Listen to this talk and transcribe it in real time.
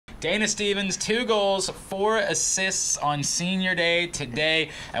Dana Stevens, 2 goals, 4 assists on senior day today.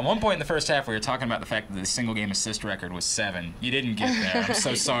 At one point in the first half, we were talking about the fact that the single game assist record was 7. You didn't get there. I'm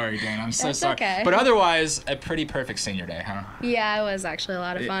so sorry, Dana. I'm so sorry. Okay. But otherwise, a pretty perfect senior day, huh? Yeah, it was actually a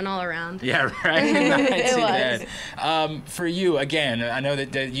lot of fun all around. Yeah, right. Not It too was. bad. For you, again, I know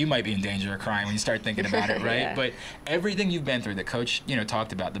that you might be in danger of crying when you start thinking about it, right? Yeah. But everything you've been through, that Coach,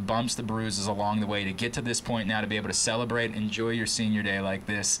 talked about, the bumps, the bruises along the way to get to this point now, to be able to celebrate, enjoy your senior day like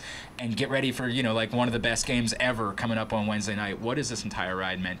this, and get ready for, like one of the best games ever coming up on Wednesday night. What has this entire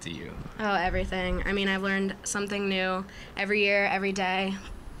ride meant to you? Oh, everything. I mean, I've learned something new every year, every day,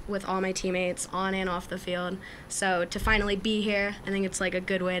 with all my teammates on and off the field. So to finally be here, I think it's like a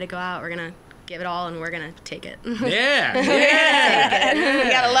good way to go out. We're going to give it all, and we're going to take it. Yeah, yeah.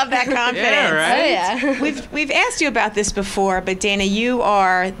 You gotta love that confidence. Yeah, right? Oh, yeah. We've asked you about this before, but Dana, you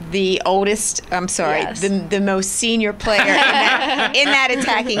are the oldest. I'm sorry, Yes. the most senior player in that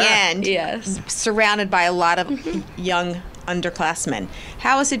attacking end. Yes. Surrounded by a lot of young underclassmen.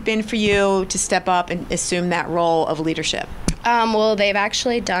 How has it been for you to step up and assume that role of leadership? Well, they've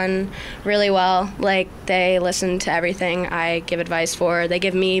actually done really well. Like, they listen to everything I give advice for. They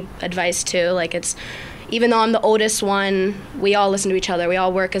give me advice, too. Like, even though I'm the oldest one, we all listen to each other. We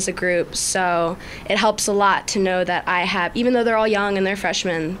all work as a group. So it helps a lot to know that even though they're all young and they're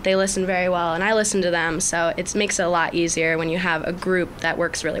freshmen, they listen very well, and I listen to them. So it makes it a lot easier when you have a group that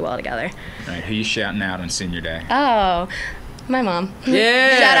works really well together. All right, who you shouting out on senior day? Oh, my mom.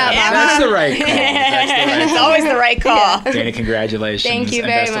 Yeah, Shout out, Mom. that's the right call. That's the right It's call. always the right call. Dana, congratulations. Thank you and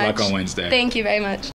very best much. of luck on Wednesday. Thank you very much.